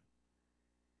 10.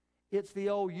 It's the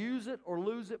old use it or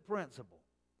lose it principle.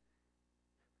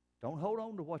 Don't hold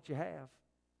on to what you have.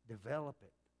 Develop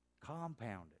it,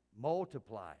 compound it,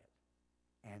 multiply it,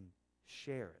 and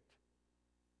share it.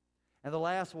 And the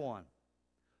last one,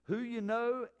 who you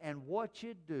know and what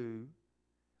you do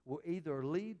will either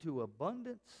lead to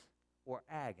abundance or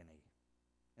agony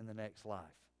in the next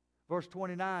life. Verse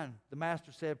 29, the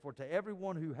master said, "For to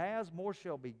everyone who has, more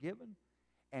shall be given,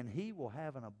 and he will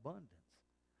have an abundance.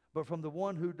 But from the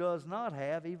one who does not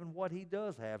have, even what he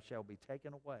does have shall be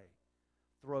taken away.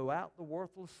 Throw out the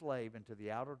worthless slave into the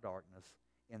outer darkness,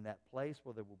 in that place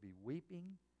where there will be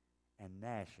weeping and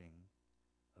gnashing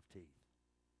of teeth."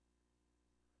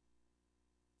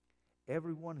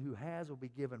 Everyone who has will be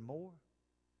given more.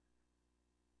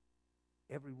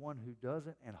 Everyone who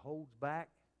doesn't and holds back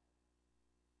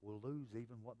will lose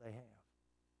even what they have.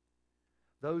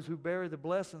 Those who bury the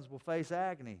blessings will face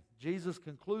agony. Jesus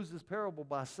concludes this parable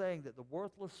by saying that the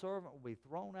worthless servant will be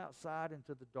thrown outside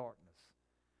into the darkness.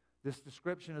 This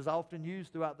description is often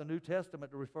used throughout the New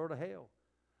Testament to refer to hell.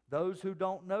 Those who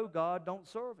don't know God don't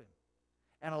serve Him.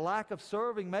 And a lack of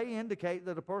serving may indicate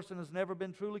that a person has never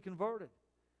been truly converted.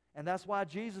 And that's why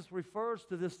Jesus refers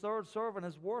to this third servant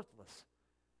as worthless.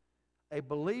 A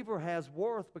believer has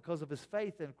worth because of his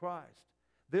faith in Christ.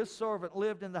 This servant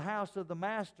lived in the house of the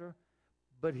master,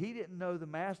 but he didn't know the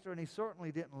master, and he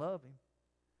certainly didn't love him.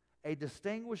 A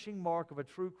distinguishing mark of a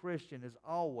true Christian is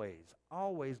always,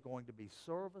 always going to be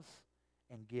service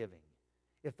and giving.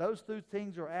 If those two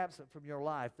things are absent from your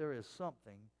life, there is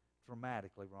something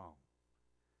dramatically wrong.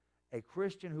 A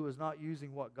Christian who is not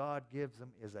using what God gives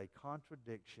them is a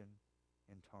contradiction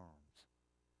in terms.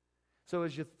 So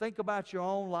as you think about your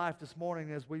own life this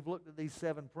morning, as we've looked at these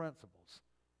 7 principles,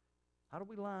 how do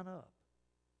we line up?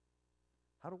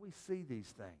 How do we see these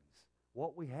things?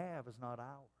 What we have is not ours.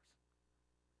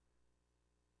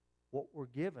 What we're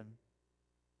given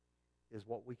is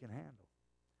what we can handle.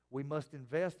 We must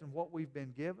invest in what we've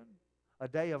been given. A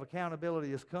day of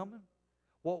accountability is coming.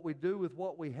 What we do with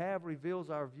what we have reveals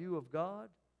our view of God.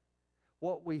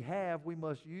 What we have we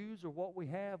must use, or what we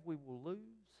have we will lose.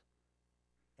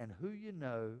 And who you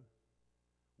know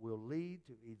will lead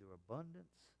to either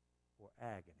abundance or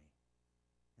agony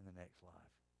in the next life.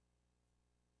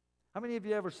 How many of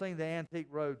you ever seen the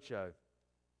Antique Roadshow?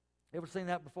 Ever seen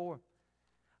that before?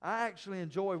 I actually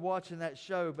enjoy watching that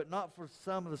show, but not for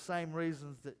some of the same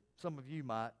reasons that some of you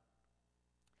might.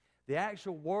 The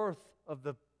actual worth of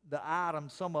the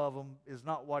items, some of them, is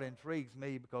not what intrigues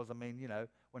me, because, I mean, you know,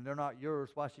 when they're not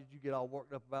yours, why should you get all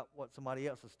worked up about what somebody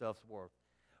else's stuff's worth?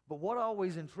 But what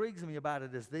always intrigues me about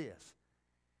it is this.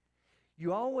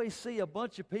 You always see a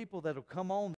bunch of people that will come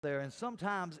on there, and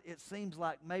sometimes it seems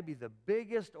like maybe the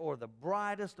biggest or the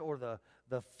brightest or the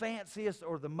fanciest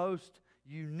or the most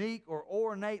unique or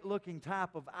ornate looking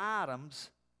type of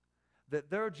items, that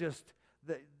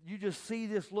you just see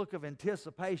this look of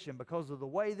anticipation because of the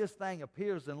way this thing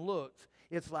appears and looks.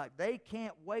 It's like they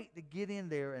can't wait to get in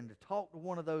there and to talk to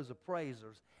one of those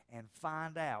appraisers and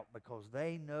find out, because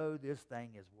they know this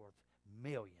thing is worth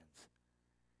millions.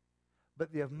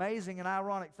 But the amazing and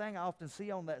ironic thing I often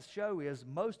see on that show is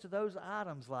most of those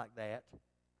items like that,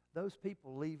 those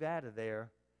people leave out of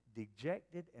there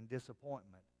dejected and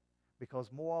disappointment,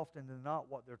 because more often than not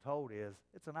what they're told is,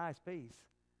 it's a nice piece,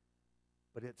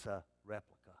 but it's a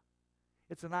replica.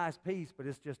 It's a nice piece, but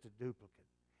it's just a duplicate.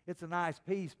 It's a nice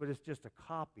piece, but it's just a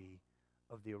copy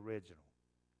of the original.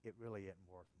 It really isn't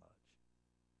worth much.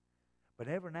 But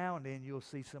every now and then you'll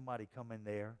see somebody come in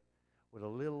there with a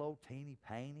little old teeny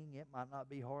painting. It might not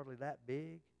be hardly that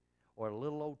big. Or a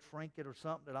little old trinket or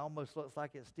something that almost looks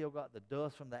like it's still got the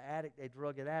dust from the attic they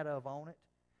drug it out of on it.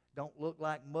 Don't look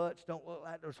like much. Don't look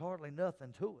like there's hardly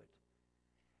nothing to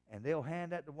it. And they'll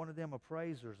hand that to one of them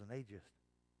appraisers, and they just,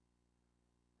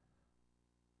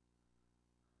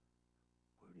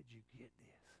 where did you get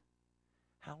this?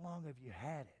 How long have you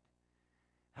had it?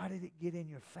 How did it get in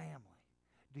your family?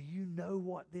 Do you know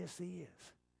what this is?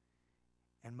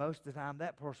 And most of the time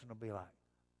that person will be like,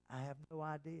 I have no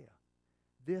idea.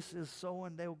 This is so,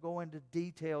 and they'll go into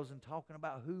details and talking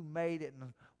about who made it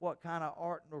and what kind of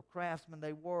art or craftsman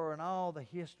they were and all the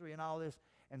history and all this,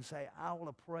 and say, I will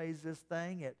appraise this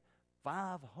thing at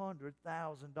 $500,000.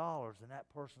 And that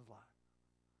person's like,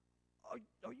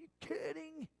 are you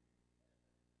kidding?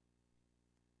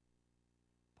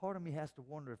 Part of me has to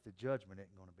wonder if the judgment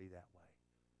isn't going to be that way.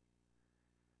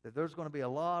 That there's going to be a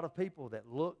lot of people that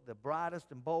look the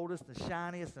brightest and boldest and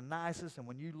shiniest and nicest, and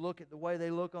when you look at the way they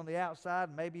look on the outside,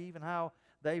 and maybe even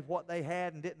what they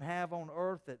had and didn't have on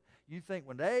earth, that you think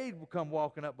when they come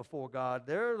walking up before God,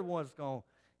 they're the ones going,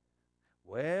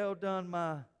 well done,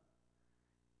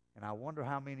 and I wonder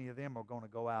how many of them are going to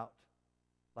go out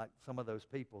like some of those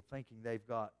people, thinking they've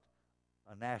got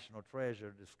a national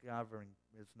treasure, discovering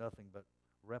it's nothing but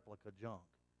replica junk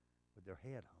with their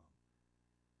head hung.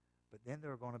 But then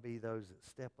there are going to be those that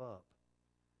step up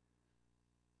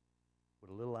with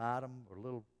a little item or a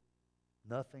little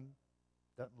nothing,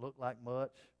 doesn't look like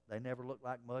much. They never looked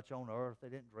like much on earth. They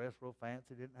didn't dress real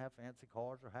fancy, didn't have fancy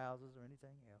cars or houses or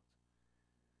anything else.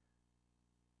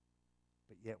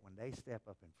 But yet when they step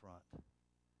up in front,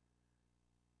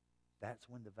 that's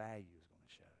when the value is going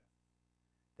to show.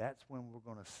 That's when we're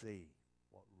going to see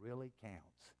what really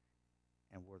counts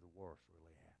and where the worth's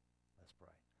really at. Let's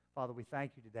pray. Father, we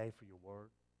thank you today for your word.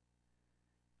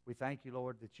 We thank you,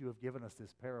 Lord, that you have given us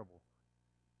this parable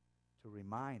to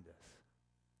remind us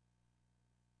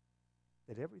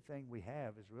that everything we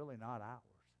have is really not ours.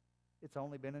 It's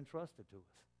only been entrusted to us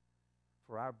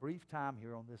for our brief time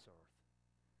here on this earth.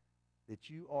 That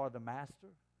you are the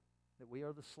master, that we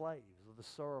are the slaves or the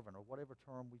servant or whatever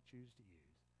term we choose to use.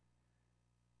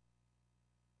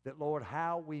 That, Lord,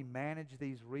 how we manage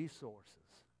these resources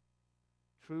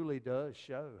truly does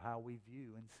show how we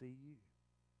view and see you.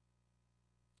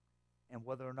 And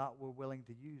whether or not we're willing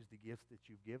to use the gifts that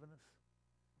you've given us.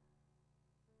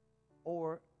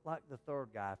 Or like the third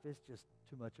guy, if it's just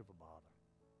too much of a bother,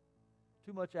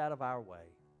 too much out of our way.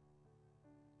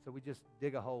 So we just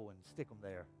dig a hole and stick them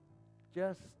there.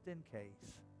 Just in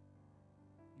case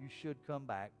you should come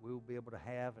back, we will be able to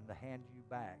have and to hand you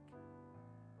back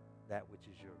that which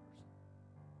is yours.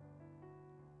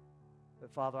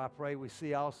 But Father, I pray we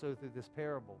see also through this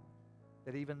parable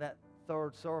that even that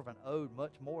third servant owed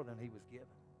much more than he was given.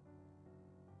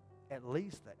 At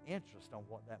least the interest on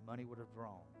what that money would have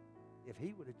drawn. If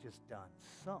he would have just done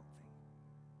something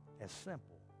as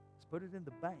simple as put it in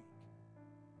the bank.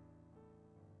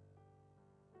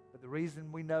 But the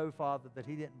reason we know, Father, that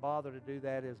he didn't bother to do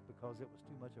that is because it was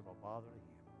too much of a bother to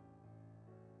him.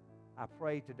 I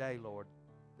pray today, Lord,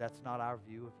 that's not our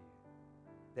view of you.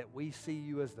 That we see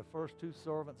you as the first two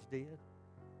servants did,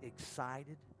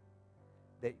 excited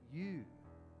that you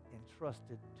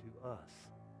entrusted to us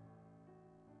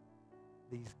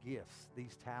these gifts,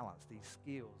 these talents, these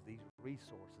skills, these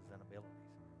resources and abilities.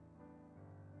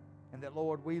 And that,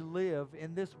 Lord, we live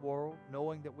in this world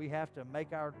knowing that we have to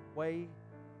make our way,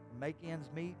 make ends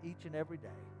meet each and every day,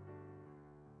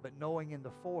 but knowing in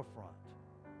the forefront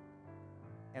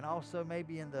and also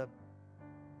maybe in the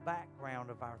background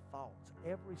of our thoughts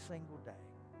every single day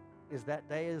is that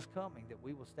day is coming that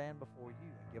we will stand before you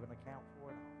and give an account for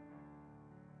it all.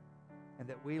 And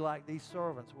that we, like these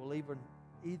servants, will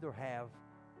either have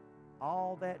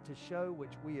all that to show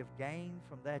which we have gained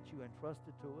from that you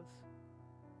entrusted to us,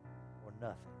 or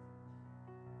nothing.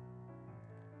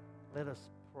 Let us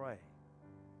pray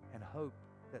and hope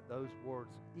that those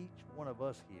words each one of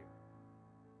us hear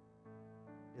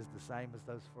is the same as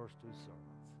those first two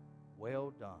servants.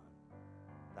 Well done,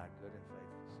 thy good and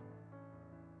faithful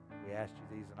servant. We ask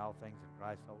you these in all things in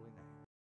Christ's holy name.